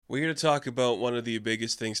We're here to talk about one of the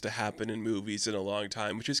biggest things to happen in movies in a long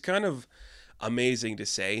time, which is kind of amazing to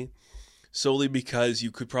say, solely because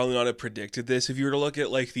you could probably not have predicted this. If you were to look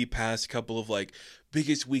at like the past couple of like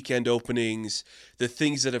biggest weekend openings, the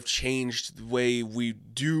things that have changed the way we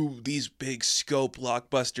do these big scope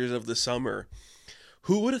blockbusters of the summer,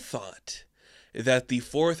 who would have thought that the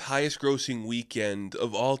fourth highest grossing weekend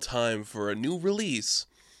of all time for a new release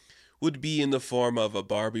would be in the form of a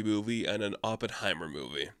Barbie movie and an Oppenheimer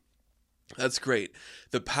movie? That's great.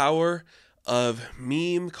 The power of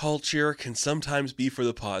meme culture can sometimes be for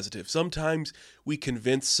the positive. Sometimes we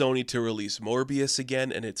convince Sony to release Morbius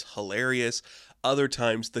again, and it's hilarious. Other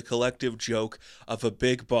times, the collective joke of a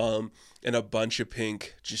big bomb and a bunch of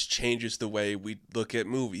pink just changes the way we look at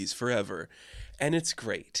movies forever. And it's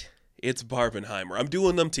great. It's Barbenheimer. I'm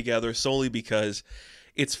doing them together solely because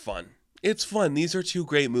it's fun. It's fun. These are two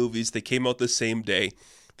great movies. They came out the same day.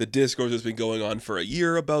 The discourse has been going on for a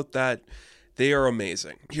year about that. They are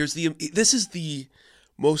amazing. This is the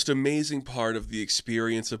most amazing part of the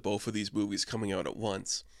experience of both of these movies coming out at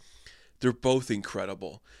once. They're both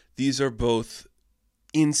incredible. These are both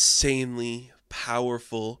insanely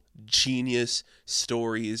powerful, genius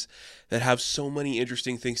stories that have so many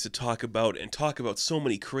interesting things to talk about and talk about so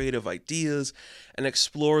many creative ideas and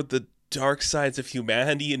explore the dark sides of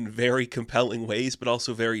humanity in very compelling ways, but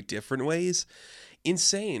also very different ways.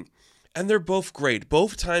 Insane. And they're both great.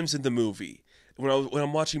 Both times in the movie, when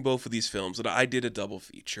I'm watching both of these films, and I did a double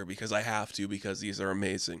feature because I have to, because these are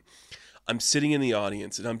amazing. I'm sitting in the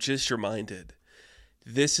audience and I'm just reminded,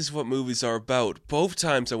 this is what movies are about. Both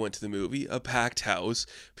times I went to the movie, a packed house,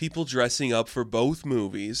 people dressing up for both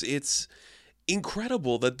movies. It's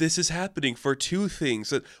incredible that this is happening for two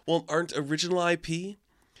things that, well, aren't original IP,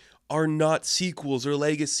 are not sequels or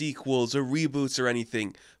legacy sequels or reboots or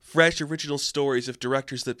anything. Fresh original stories of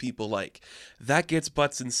directors that people like. That gets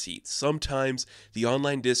butts in seats. Sometimes the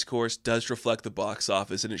online discourse does reflect the box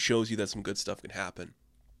office and it shows you that some good stuff can happen.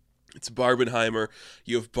 It's Barbenheimer,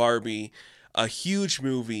 you have Barbie, a huge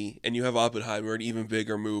movie, and you have Oppenheimer, an even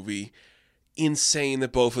bigger movie. Insane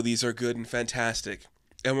that both of these are good and fantastic.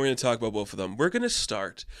 And we're going to talk about both of them. We're going to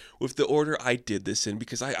start with the order I did this in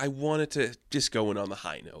because I wanted to just go in on the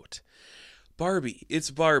high note. Barbie.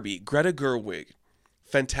 It's Barbie. Greta Gerwig.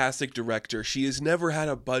 Fantastic director. She has never had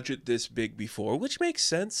a budget this big before, which makes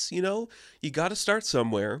sense, you know? You got to start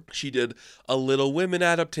somewhere. She did a Little Women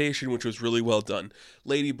adaptation, which was really well done.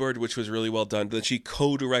 Lady Bird, which was really well done. Then she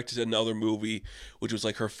co-directed another movie, which was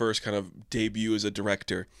like her first kind of debut as a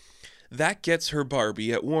director. That gets her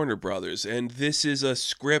Barbie at Warner Brothers, and this is a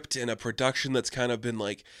script and a production that's kind of been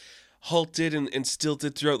like halted and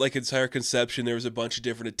stilted throughout like entire conception. There was a bunch of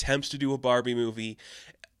different attempts to do a Barbie movie.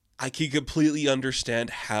 I can completely understand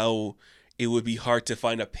how it would be hard to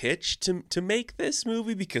find a pitch to make this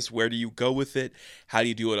movie, because where do you go with it? How do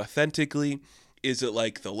you do it authentically? Is it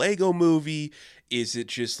like the Lego movie? Is it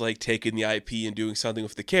just like taking the IP and doing something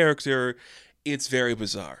with the character? It's very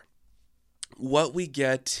bizarre. What we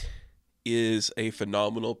get is a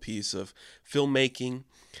phenomenal piece of filmmaking,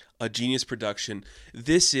 a genius production.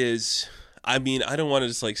 This is, I mean, I don't want to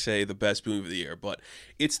just like say the best movie of the year, but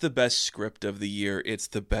it's the best script of the year. It's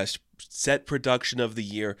the best set production of the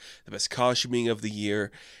year, the best costuming of the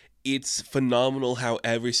year. It's phenomenal how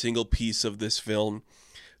every single piece of this film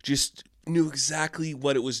just knew exactly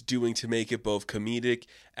what it was doing to make it both comedic,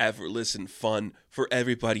 effortless, and fun for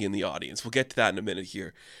everybody in the audience. We'll get to that in a minute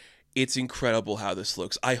here. It's incredible how this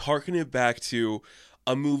looks. I hearken it back to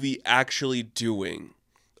a movie actually doing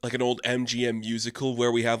like an old MGM musical where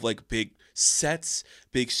we have like big sets,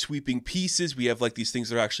 big sweeping pieces. We have like these things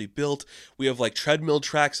that are actually built. We have like treadmill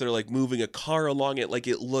tracks that are like moving a car along it. Like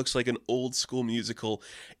it looks like an old school musical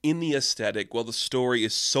in the aesthetic, while the story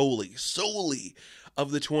is solely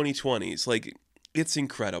of the 2020s. Like, it's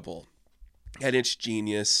incredible. And it's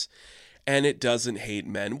genius. And it doesn't hate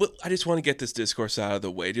men. But I just want to get this discourse out of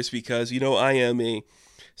the way, just because, you know, I am a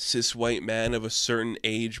cis white man of a certain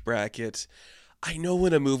age bracket. I know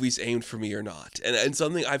when a movie's aimed for me or not. And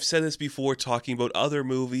something, I've said this before talking about other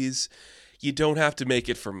movies, you don't have to make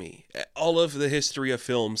it for me. All of the history of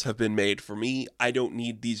films have been made for me. I don't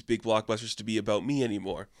need these big blockbusters to be about me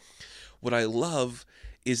anymore. What I love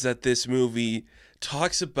is that this movie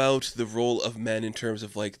talks about the role of men in terms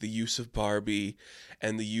of like the use of Barbie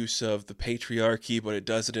and the use of the patriarchy, but it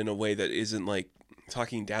does it in a way that isn't like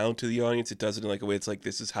talking down to the audience. It does it in like a way it's like,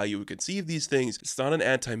 this is how you would conceive these things. It's not an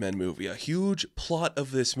anti-men movie. A huge plot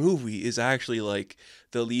of this movie is actually like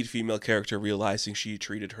the lead female character realizing she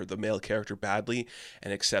treated the male character badly,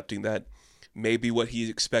 and accepting that maybe what he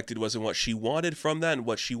expected wasn't what she wanted from that, and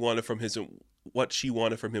what she wanted from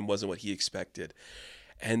him wasn't what he expected.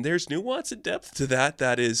 And there's nuance and depth to that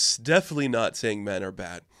that is definitely not saying men are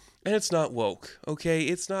bad. And it's not woke, okay?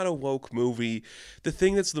 It's not a woke movie. The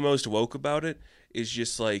thing that's the most woke about it is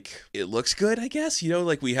just like, it looks good, I guess. You know,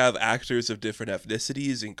 like we have actors of different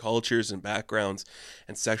ethnicities and cultures and backgrounds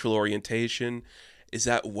and sexual orientation. Is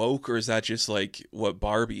that woke, or is that just like what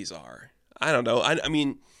Barbies are? I don't know. I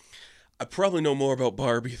mean, I probably know more about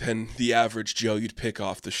Barbie than the average Joe you'd pick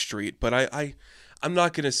off the street, but I'm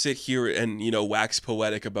not going to sit here and, wax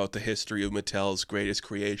poetic about the history of Mattel's greatest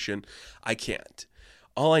creation. I can't.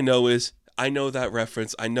 All I know is I know that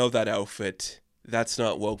reference, I know that outfit. That's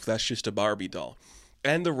not woke, that's just a Barbie doll.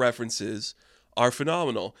 And the references are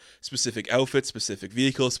phenomenal. Specific outfits, specific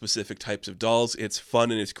vehicles, specific types of dolls. It's fun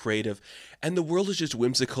and it's creative. And the world is just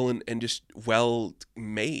whimsical and just well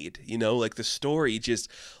made. Like the story just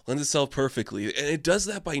lends itself perfectly. And it does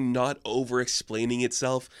that by not over explaining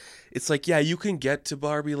itself. It's like, yeah, you can get to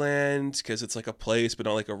Barbie Land because it's like a place, but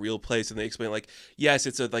not like a real place. And they explain like, yes,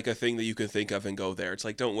 it's like a thing that you can think of and go there. It's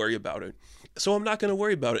like, don't worry about it. So I'm not going to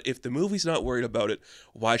worry about it. If the movie's not worried about it,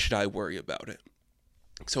 why should I worry about it?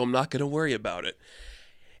 So I'm not going to worry about it.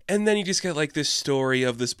 And then you just get like this story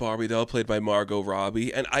of this Barbie doll played by Margot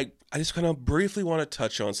Robbie. And I just kind of briefly want to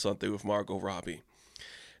touch on something with Margot Robbie.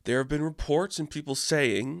 There have been reports and people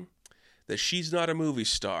saying that she's not a movie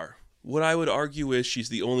star. What I would argue is she's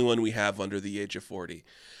the only one we have under the age of 40.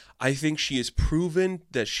 I think she has proven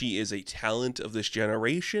that she is a talent of this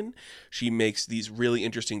generation. She makes these really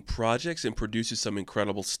interesting projects and produces some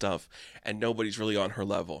incredible stuff. And nobody's really on her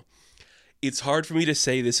level. It's hard for me to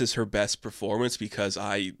say this is her best performance because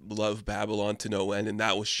I love Babylon to no end, and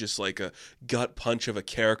that was just like a gut punch of a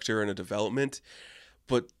character and a development.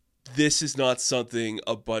 But this is not something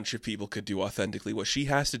a bunch of people could do authentically. What she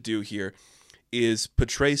has to do here is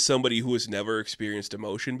portray somebody who has never experienced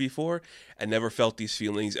emotion before and never felt these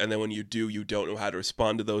feelings, and then when you do, you don't know how to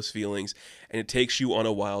respond to those feelings, and it takes you on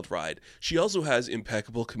a wild ride. She also has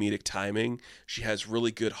impeccable comedic timing. She has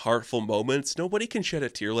really good heartful moments. Nobody can shed a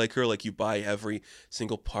tear like her. Like, you buy every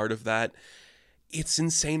single part of that. It's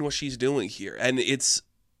insane what she's doing here, and it's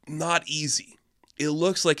not easy. It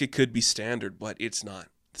looks like it could be standard, but it's not.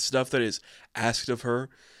 The stuff that is asked of her,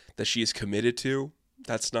 that she is committed to,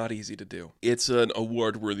 that's not easy to do. It's an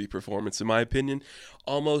award-worthy performance, in my opinion,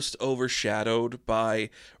 almost overshadowed by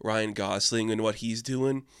Ryan Gosling and what he's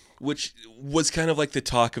doing, which was kind of like the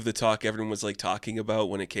talk of the talk everyone was like talking about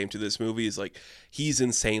when it came to this movie, is like, he's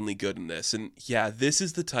insanely good in this. And yeah, this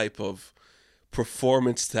is the type of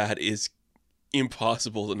performance that is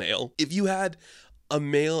impossible to nail. If you had a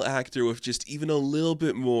male actor with just even a little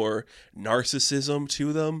bit more narcissism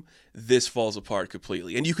to them, this falls apart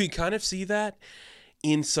completely. And you can kind of see that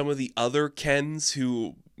in some of the other Kens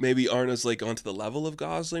who maybe aren't as like onto the level of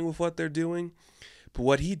Gosling with what they're doing. But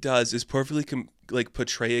what he does is perfectly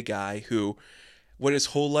portray a guy who went his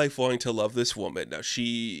whole life wanting to love this woman. Now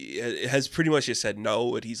she has pretty much just said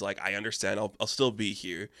no, and he's like, I understand, I'll still be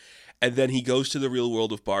here. And then he goes to the real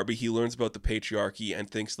world of Barbie. He learns about the patriarchy and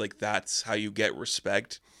thinks like that's how you get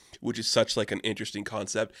respect, which is such like an interesting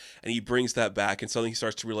concept. And he brings that back, and suddenly he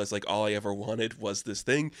starts to realize like all I ever wanted was this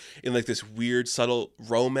thing, in like this weird subtle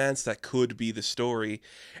romance that could be the story.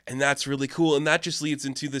 And that's really cool. And that just leads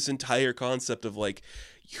into this entire concept of like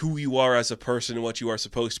who you are as a person and what you are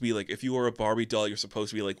supposed to be. Like, if you are a Barbie doll, you're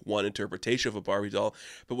supposed to be like one interpretation of a Barbie doll.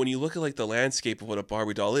 But when you look at like the landscape of what a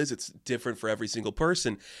Barbie doll is, it's different for every single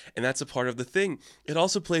person. And that's a part of the thing. It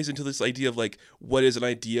also plays into this idea of like, what is an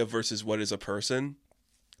idea versus what is a person.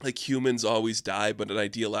 Like, humans always die, but an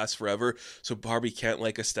idea lasts forever. So Barbie can't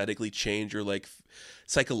like aesthetically change or like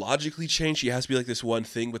psychologically change. She has to be like this one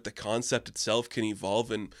thing, but the concept itself can evolve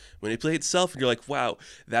and manipulate itself. And you're like, wow,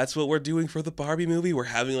 that's what we're doing for the Barbie movie. We're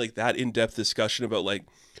having like that in-depth discussion about like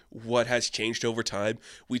what has changed over time.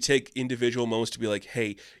 We take individual moments to be like,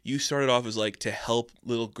 hey, you started off as like to help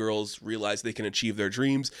little girls realize they can achieve their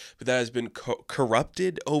dreams, but that has been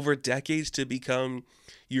corrupted over decades to become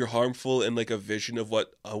you're harmful in like a vision of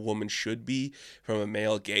what a woman should be from a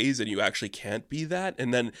male gaze, and you actually can't be that.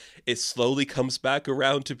 And then it slowly comes back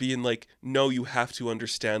around to being like, no, you have to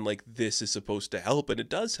understand like this is supposed to help, and it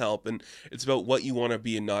does help, and it's about what you want to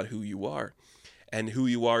be and not who you are. And who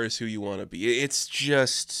you are is who you want to be. It's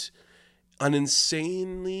just an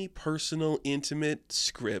insanely personal, intimate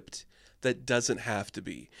script that doesn't have to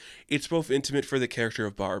be. It's both intimate for the character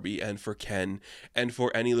of Barbie and for Ken and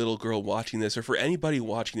for any little girl watching this, or for anybody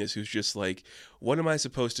watching this who's just like, what am I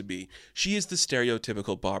supposed to be? She is the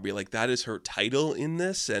stereotypical Barbie. Like, that is her title in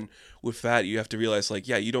this. And with that, you have to realize like,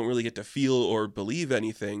 yeah, you don't really get to feel or believe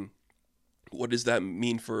anything. What does that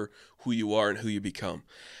mean for who you are and who you become?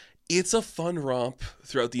 It's a fun romp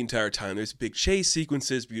throughout the entire time. There's big chase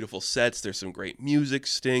sequences, beautiful sets, there's some great music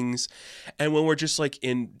stings. And when we're just like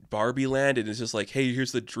in Barbie land and it's just like, hey,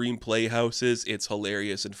 here's the dream playhouses, it's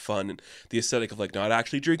hilarious and fun. And the aesthetic of like not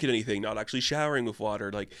actually drinking anything, not actually showering with water,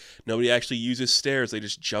 like nobody actually uses stairs, they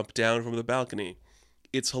just jump down from the balcony.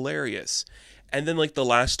 It's hilarious. And then like the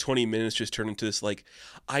last 20 minutes just turn into this like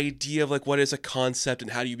idea of like what is a concept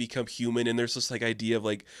and how do you become human, and there's this like idea of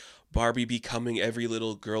like Barbie becoming every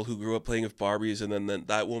little girl who grew up playing with Barbies, and then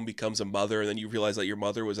that one becomes a mother, and then you realize that your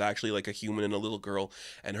mother was actually like a human and a little girl,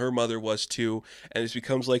 and her mother was too, and it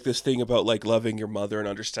becomes like this thing about like loving your mother and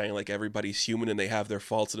understanding like everybody's human and they have their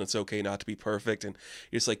faults and it's okay not to be perfect, and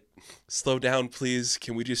you're just like, slow down please,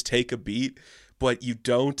 can we just take a beat? But you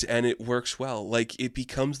don't, and it works well. Like it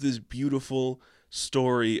becomes this beautiful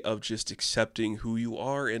story of just accepting who you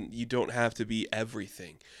are, and you don't have to be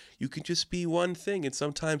everything. You can just be one thing, and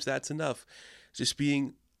sometimes that's enough. Just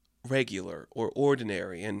being regular or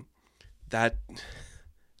ordinary, and that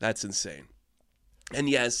that's insane. And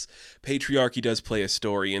yes, patriarchy does play a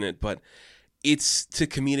story in it, but it's to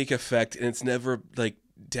comedic effect, and it's never like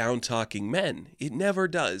down talking men. It never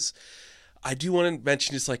does. I do want to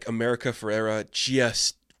mention just like America Ferrera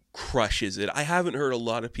just crushes it. I haven't heard a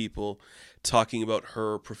lot of people talking about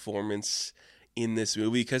her performance in this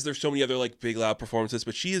movie because there's so many other like big loud performances,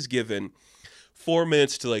 but she is given 4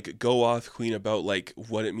 minutes to like go off queen about like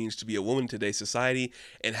what it means to be a woman in today's society,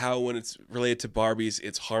 and how when it's related to Barbies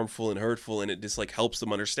it's harmful and hurtful, and it just like helps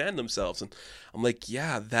them understand themselves. And I'm like,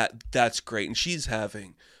 yeah, that's great. And she's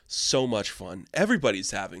having so much fun. Everybody's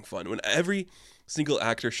having fun. When every single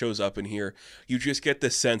actor shows up in here, you just get the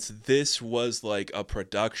sense this was like a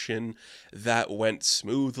production that went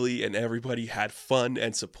smoothly and everybody had fun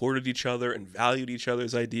and supported each other and valued each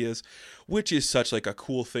other's ideas, which is such like a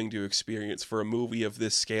cool thing to experience for a movie of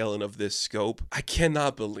this scale and of this scope. I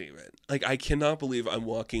cannot believe it. Like, I cannot believe I'm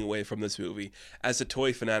walking away from this movie as a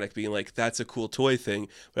toy fanatic being like, that's a cool toy thing,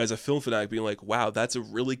 but as a film fanatic being like, wow, that's a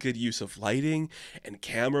really good use of lighting and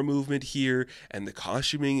camera movement here, and the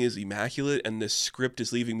costuming is immaculate, and this script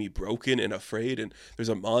is leaving me broken and afraid, and there's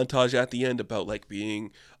a montage at the end about like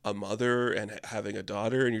being a mother and having a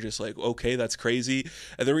daughter, and you're just like, okay, that's crazy.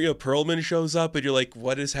 And then Rhea Perlman shows up and you're like,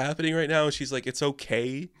 what is happening right now? And she's like, it's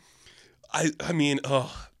okay. I mean,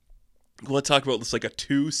 oh, I want to talk about this like a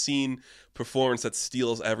 2 scene performance that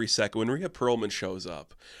steals every second. When Rhea Perlman shows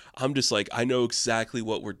up, I'm just like, I know exactly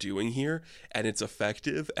what we're doing here, and it's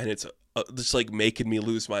effective, and it's just like making me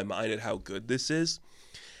lose my mind at how good this is.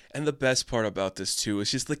 And the best part about this too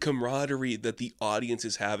is just the camaraderie that the audience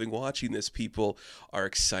is having watching this. People are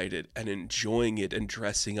excited and enjoying it and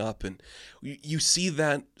dressing up, and you see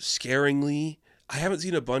that scaringly. I haven't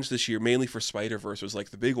seen a bunch this year, mainly for Spider-Verse was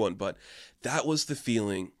like the big one, but that was the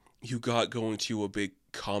feeling you got going to a big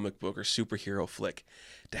comic book or superhero flick.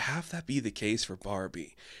 To have that be the case for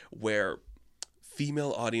Barbie, where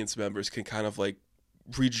female audience members can kind of like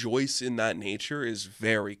rejoice in that nature, is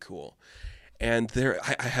very cool. And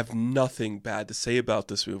I have nothing bad to say about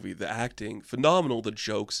this movie. The acting, phenomenal. The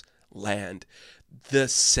jokes land. The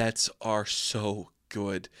sets are so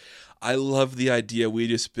good. I love the idea we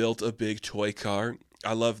just built a big toy car.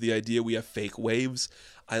 I love the idea we have fake waves.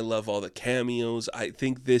 I love all the cameos. I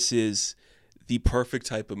think this is the perfect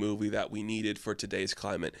type of movie that we needed for today's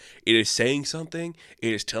climate. It is saying something.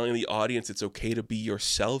 It is telling the audience it's okay to be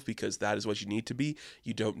yourself, because that is what you need to be.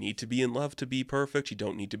 You don't need to be in love to be perfect. You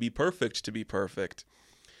don't need to be perfect to be perfect.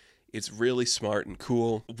 It's really smart and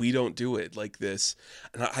cool. We don't do it like this.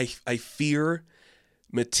 And I fear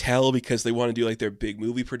Mattel, because they want to do like their big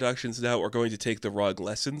movie productions now, are going to take the wrong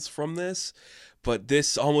lessons from this. But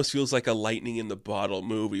this almost feels like a lightning in the bottle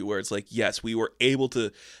movie, where it's like, yes, we were able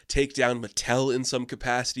to take down Mattel in some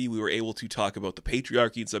capacity. We were able to talk about the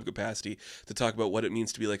patriarchy in some capacity, to talk about what it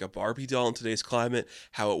means to be like a Barbie doll in today's climate,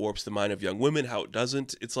 how it warps the mind of young women, how it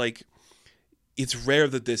doesn't. It's like, it's rare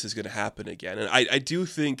that this is going to happen again. And I do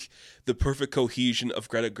think the perfect cohesion of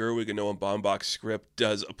Greta Gerwig and Noah Baumbach's script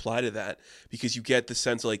does apply to that, because you get the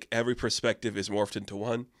sense like every perspective is morphed into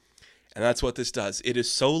one. And that's what this does. It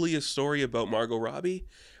is solely a story about Margot Robbie,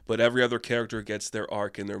 but every other character gets their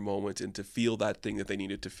arc and their moment, and to feel that thing that they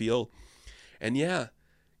needed to feel. And yeah,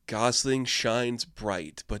 Gosling shines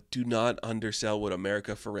bright, but do not undersell what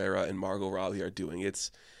America Ferrera and Margot Robbie are doing.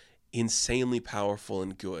 It's insanely powerful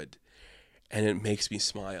and good, and it makes me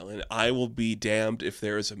smile. And I will be damned if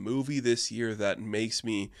there is a movie this year that makes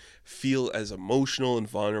me feel as emotional and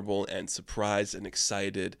vulnerable and surprised and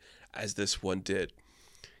excited as this one did.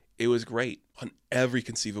 It was great on every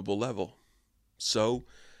conceivable level. So,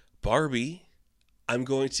 Barbie, I'm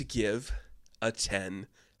going to give a 10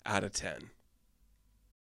 out of 10.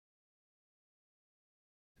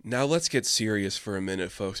 Now let's get serious for a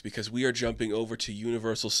minute, folks, because we are jumping over to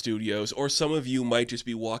Universal Studios, or some of you might just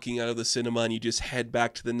be walking out of the cinema and you just head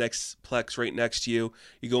back to the next Plex right next to you.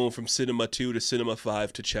 You're going from Cinema 2 to Cinema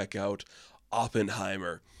 5 to check out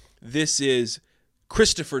Oppenheimer. This is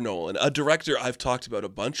Christopher Nolan, a director I've talked about a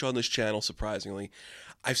bunch on this channel, surprisingly.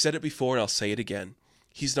 I've said it before and I'll say it again.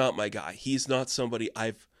 He's not my guy. He's not somebody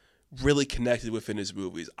I've really connected with in his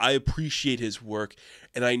movies. I appreciate his work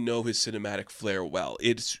and I know his cinematic flair well.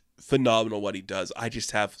 It's phenomenal what he does. I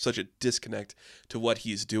just have such a disconnect to what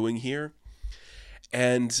he's doing here.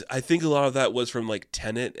 And I think a lot of that was from like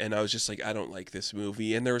Tenet, and I was just like, I don't like this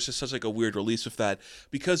movie. And there was just such like a weird release with that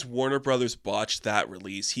because Warner Brothers botched that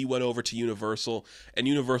release. He went over to Universal, and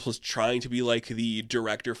Universal's trying to be like the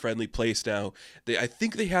director-friendly place now. I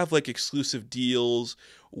think they have like exclusive deals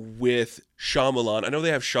with Shyamalan. I know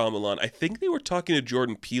they have Shyamalan. I think they were talking to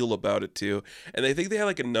Jordan Peele about it too. And I think they had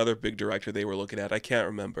like another big director they were looking at. I can't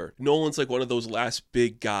remember. Nolan's like one of those last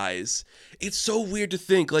big guys. It's so weird to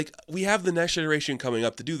think, like, we have the next generation coming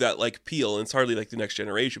up to do that, like Peele, and it's hardly like the next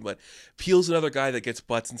generation, but Peele's another guy that gets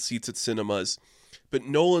butts and seats at cinemas. But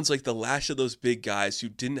Nolan's like the last of those big guys who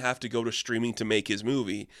didn't have to go to streaming to make his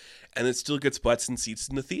movie, and it still gets butts and seats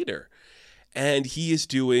in the theater. And he is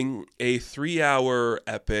doing a 3-hour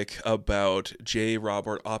epic about J.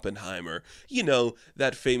 Robert Oppenheimer. You know,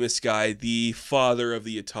 that famous guy, the father of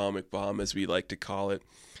the atomic bomb, as we like to call it.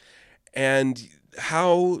 And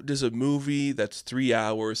how does a movie that's 3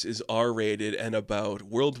 hours, is R-rated, and about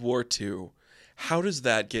World War II, how does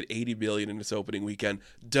that get 80 million in its opening weekend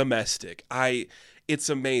domestic? It's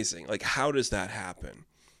amazing. Like, how does that happen?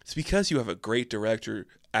 It's because you have a great director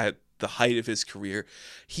at the height of his career.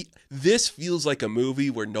 This feels like a movie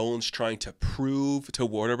where Nolan's trying to prove to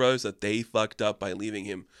Warner Bros. That they fucked up by leaving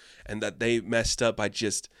him, and that they messed up by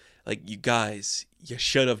just like, you guys, you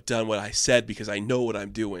should have done what I said because I know what I'm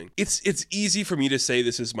doing. It's easy for me to say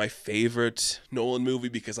this is my favorite Nolan movie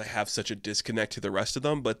because I have such a disconnect to the rest of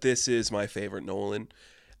them, but this is my favorite Nolan.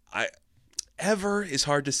 Ever is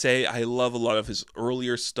hard to say. I love a lot of his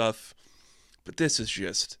earlier stuff, but this is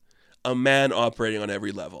just a man operating on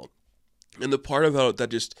every level. And the part about that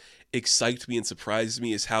just excites me and surprises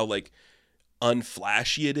me is how like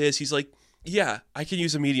unflashy it is. He's like, yeah, I can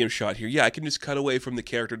use a medium shot here. Yeah, I can just cut away from the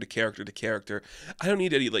character to character to character. I don't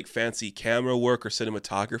need any like fancy camera work or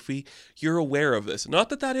cinematography. You're aware of this. Not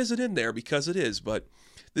that that isn't in there, because it is, but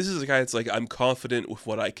this is a guy that's like, I'm confident with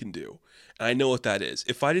what I can do. And I know what that is.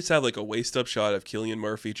 If I just have like a waist-up shot of Cillian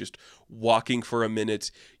Murphy just walking for a minute,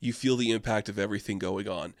 you feel the impact of everything going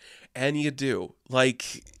on. And you do.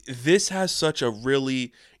 Like, this has such a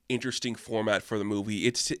really interesting format for the movie.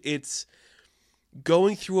 It's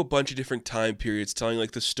going through a bunch of different time periods, telling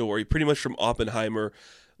like the story, pretty much from Oppenheimer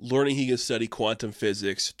learning he can study quantum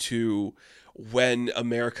physics to when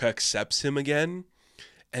America accepts him again.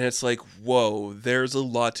 And it's like, whoa, there's a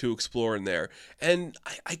lot to explore in there. And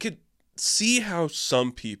I could see how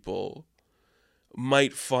some people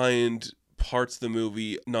might find parts of the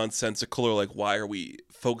movie nonsensical, or like, why are we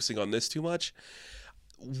focusing on this too much?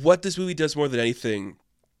 What this movie does more than anything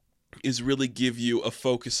is really give you a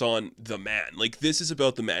focus on the man. Like, this is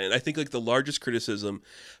about the man. And I think like the largest criticism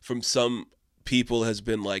from some people has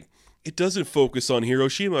been like, it doesn't focus on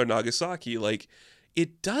Hiroshima or Nagasaki. Like,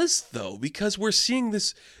 it does though, because we're seeing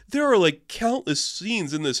this. There are like countless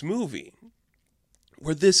scenes in this movie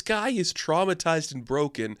where this guy is traumatized and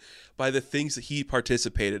broken by the things that he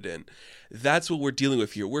participated in. That's what we're dealing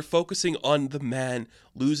with here. We're focusing on the man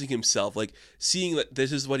losing himself, like seeing that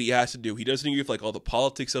this is what he has to do. He doesn't agree with like all the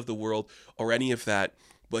politics of the world or any of that,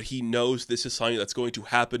 but he knows this is something that's going to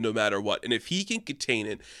happen no matter what. And if he can contain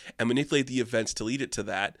it and manipulate the events to lead it to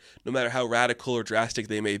that, no matter how radical or drastic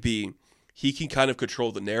they may be, he can kind of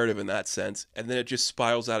control the narrative in that sense. And then it just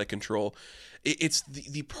spirals out of control. It's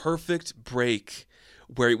the perfect break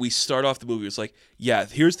where we start off the movie. It's like, yeah,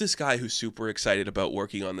 here's this guy who's super excited about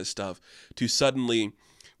working on this stuff, to suddenly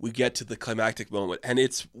we get to the climactic moment. And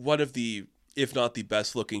it's one of the, if not the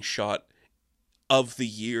best looking shot of the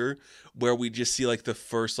year, where we just see like the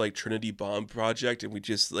first like Trinity bomb project, and we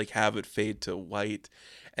just like have it fade to white.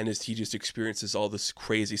 And as he just experiences all this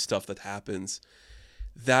crazy stuff that happens,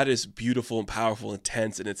 that is beautiful and powerful,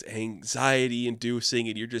 intense, and it's anxiety inducing,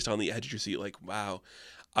 and you're just on the edge of your seat like, wow,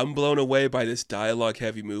 I'm blown away by this dialogue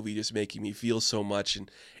heavy movie just making me feel so much and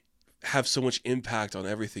have so much impact on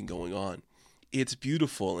everything going on. It's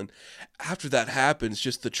beautiful. And after that happens,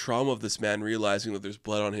 just the trauma of this man realizing that there's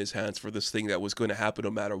blood on his hands for this thing that was going to happen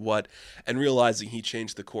no matter what, and realizing he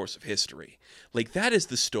changed the course of history. Like, that is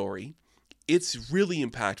the story. It's really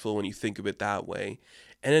impactful when you think of it that way.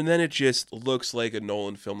 And then it just looks like a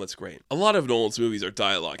Nolan film that's great. A lot of Nolan's movies are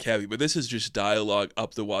dialogue heavy, but this is just dialogue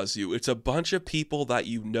up the wazoo. It's a bunch of people that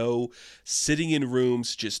you know sitting in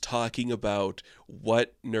rooms just talking about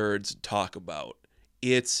what nerds talk about.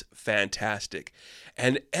 It's fantastic.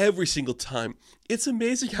 And every single time, it's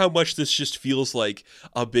amazing how much this just feels like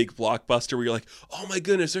a big blockbuster where you're like, oh my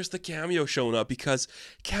goodness, there's the cameo showing up, because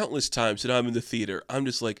countless times that I'm in the theater, I'm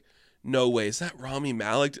just like, no way, is that Rami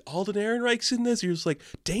Malek? Alden Ehrenreich's in this? You're just like,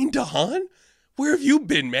 Dane DeHaan? Where have you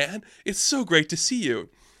been, man? It's so great to see you.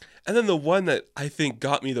 And then the one that I think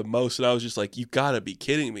got me the most, and I was just like, you gotta be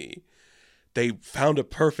kidding me. They found a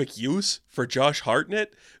perfect use for Josh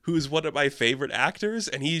Hartnett, who's one of my favorite actors,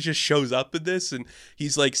 and he just shows up in this, and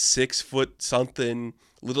he's like 6 foot something,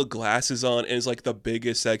 little glasses on, and is like the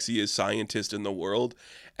biggest, sexiest scientist in the world.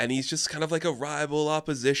 And he's just kind of like a rival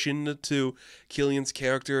opposition to Killian's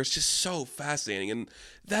character. It's just so fascinating. And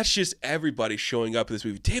that's just everybody showing up in this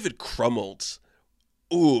movie. David Krumholtz.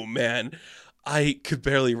 Ooh, man. I could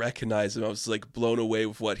barely recognize him. I was like blown away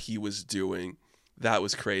with what he was doing. That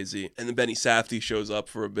was crazy. And then Benny Safdie shows up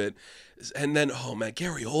for a bit. And then, oh man,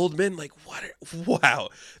 Gary Oldman. Like, what? Wow.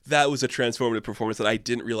 That was a transformative performance that I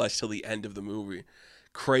didn't realize till the end of the movie.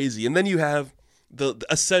 Crazy. And then you have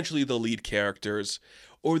essentially the lead characters,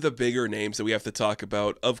 or the bigger names that we have to talk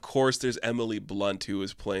about. Of course, there's Emily Blunt, who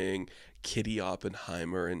is playing Kitty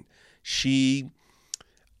Oppenheimer. And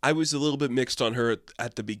I was a little bit mixed on her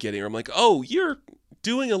at the beginning. I'm like, oh, you're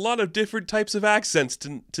doing a lot of different types of accents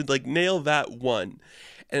to like nail that one.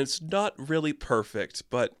 And it's not really perfect,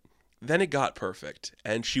 but then it got perfect.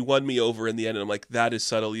 And she won me over in the end. And I'm like, that is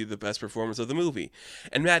subtly the best performance of the movie.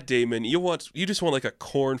 And Matt Damon, you just want like a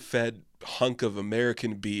corn-fed hunk of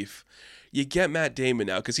American beef. You get Matt Damon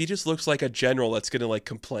now, because he just looks like a general that's going to like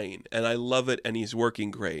complain. And I love it, and he's working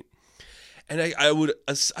great. And I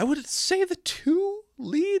would say the two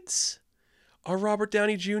leads are Robert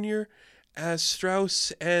Downey Jr. as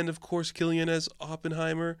Strauss, and of course Killian as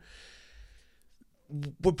Oppenheimer.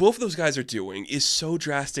 What both of those guys are doing is so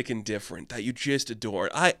drastic and different that you just adore.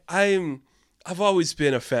 I've always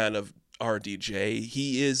been a fan of RDJ.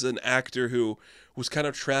 He is an actor who was kind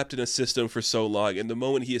of trapped in a system for so long, and the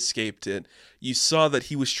moment he escaped it, you saw that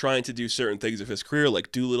he was trying to do certain things of his career,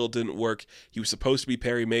 like Dolittle didn't work. He was supposed to be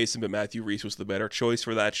Perry Mason, but Matthew Rhys was the better choice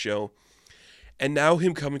for that show. And now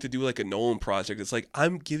him coming to do like a Nolan project, it's like,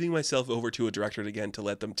 I'm giving myself over to a director again to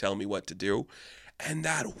let them tell me what to do. And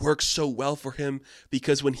that works so well for him,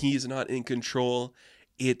 because when he's not in control,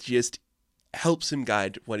 it just helps him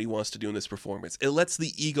guide what he wants to do in this performance. It lets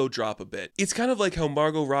the ego drop a bit. It's kind of like how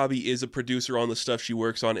Margot Robbie is a producer on the stuff she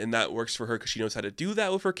works on, and that works for her because she knows how to do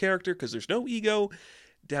that with her character, because there's no ego.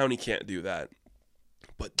 Downey can't do that.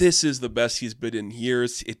 But this is the best he's been in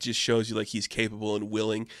years. It just shows you like he's capable and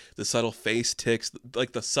willing. The subtle face tics,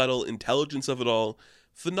 like the subtle intelligence of it all,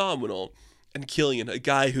 phenomenal. And Killian, a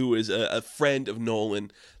guy who is a friend of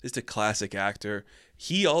Nolan, just a classic actor.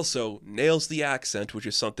 He also nails the accent, which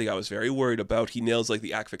is something I was very worried about. He nails like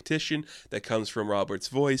the affectation that comes from Robert's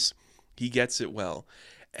voice. He gets it well.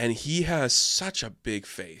 And he has such a big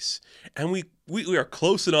face. And we are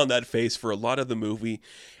closing on that face for a lot of the movie.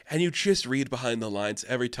 And you just read behind the lines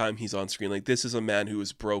every time he's on screen. Like, this is a man who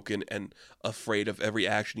is broken and afraid of every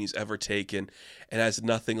action he's ever taken and has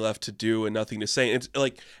nothing left to do and nothing to say. And it's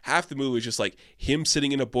like half the movie is just like him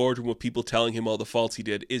sitting in a boardroom with people telling him all the faults he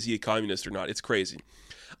did. Is he a communist or not? It's crazy.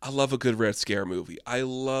 I love a good Red Scare movie. I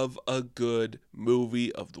love a good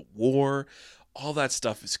movie of the war. All that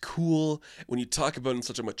stuff is cool. When you talk about it in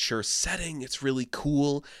such a mature setting, it's really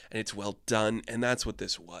cool and it's well done. And that's what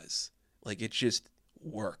this was. Like, it just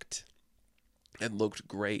worked and looked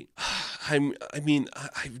great.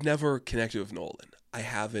 I've never connected with Nolan. I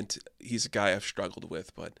haven't. He's a guy I've struggled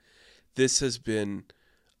with, but this has been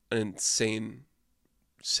an insane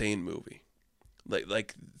movie.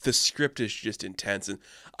 Like the script is just intense, and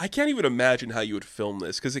I can't even imagine how you would film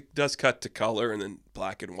this, because it does cut to color and then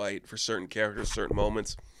black and white for certain characters, certain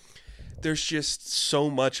moments. There's just so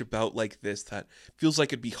much about like this that feels like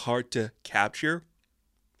it'd be hard to capture,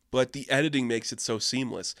 but the editing makes it so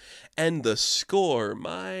seamless. And the score,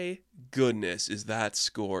 my goodness, is that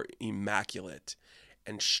score immaculate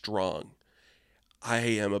and strong. I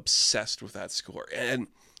am obsessed with that score, and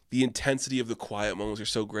the intensity of the quiet moments are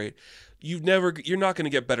so great. You're not going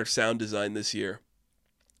to get better sound design this year.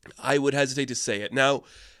 I would hesitate to say it. Now,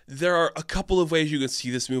 there are a couple of ways you can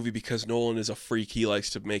see this movie, because Nolan is a freak. He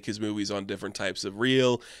likes to make his movies on different types of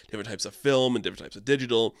reel, different types of film, and different types of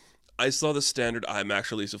digital. I saw the standard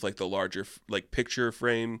IMAX release with like the larger like picture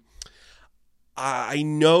frame. I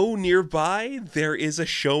know nearby there is a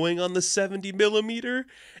showing on the 70 millimeter,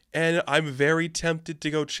 And I'm very tempted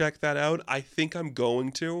to go check that out. I think I'm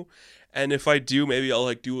going to. And if I do, maybe I'll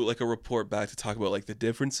like do like a report back to talk about like the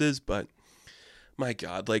differences, but my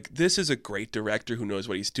god, like this is a great director who knows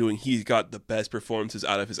what he's doing. He's got the best performances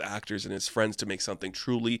out of his actors and his friends to make something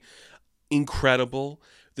truly incredible.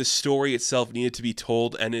 The story itself needed to be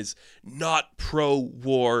told and is not pro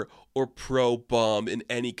war or pro bomb in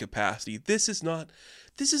any capacity. This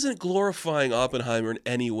isn't glorifying Oppenheimer in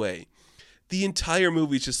any way. The entire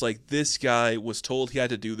movie is just like this guy was told he had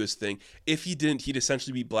to do this thing. If he didn't, he'd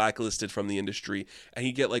essentially be blacklisted from the industry and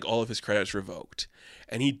he'd get like all of his credits revoked.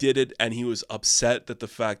 And he did it, and he was upset that the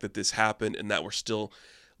fact that this happened and that we're still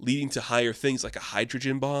leading to higher things, like a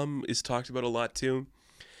hydrogen bomb is talked about a lot too.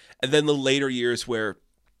 And then the later years where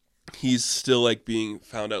he's still like being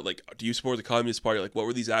found out, like, do you support the Communist Party? Like, what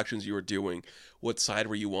were these actions you were doing? What side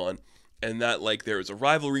were you on? And that like there was a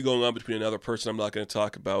rivalry going on between another person I'm not going to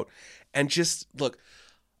talk about. And just look,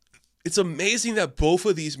 it's amazing that both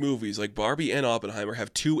of these movies, like Barbie and Oppenheimer,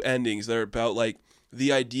 have two endings that are about like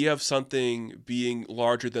the idea of something being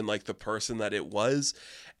larger than like the person that it was.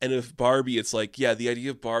 And if Barbie, it's like, yeah, the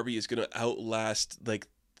idea of Barbie is going to outlast like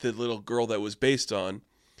the little girl that was based on,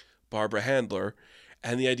 Barbara Handler.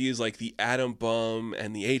 And the idea is like the atom bomb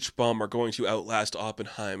and the H bomb are going to outlast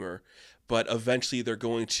Oppenheimer, but eventually they're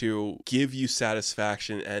going to give you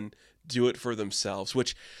satisfaction and do it for themselves,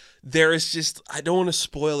 which there is just, I don't want to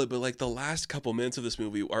spoil it, but like the last couple minutes of this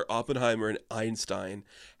movie are Oppenheimer and Einstein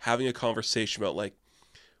having a conversation about like,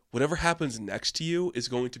 whatever happens next to you is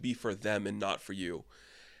going to be for them and not for you.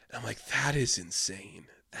 And I'm like, that is insane.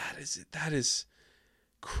 That is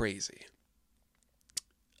crazy.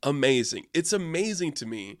 Amazing. It's amazing to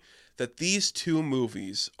me that these two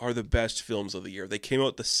movies are the best films of the year. They came out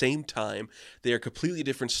at the same time. They are completely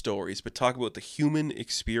different stories, but talk about the human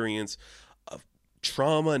experience of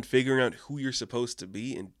trauma and figuring out who you're supposed to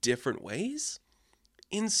be in different ways.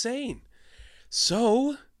 Insane.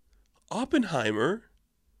 So, Oppenheimer,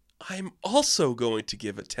 I'm also going to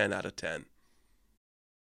give a 10 out of 10.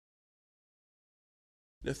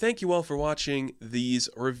 Now, thank you all for watching these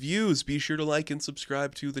reviews. Be sure to like and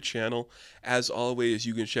subscribe to the channel. As always,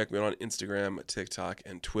 you can check me out on Instagram, TikTok,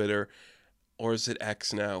 and Twitter. Or is it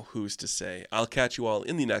X now? Who's to say? I'll catch you all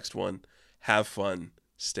in the next one. Have fun.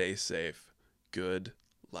 Stay safe. Good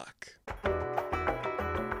luck.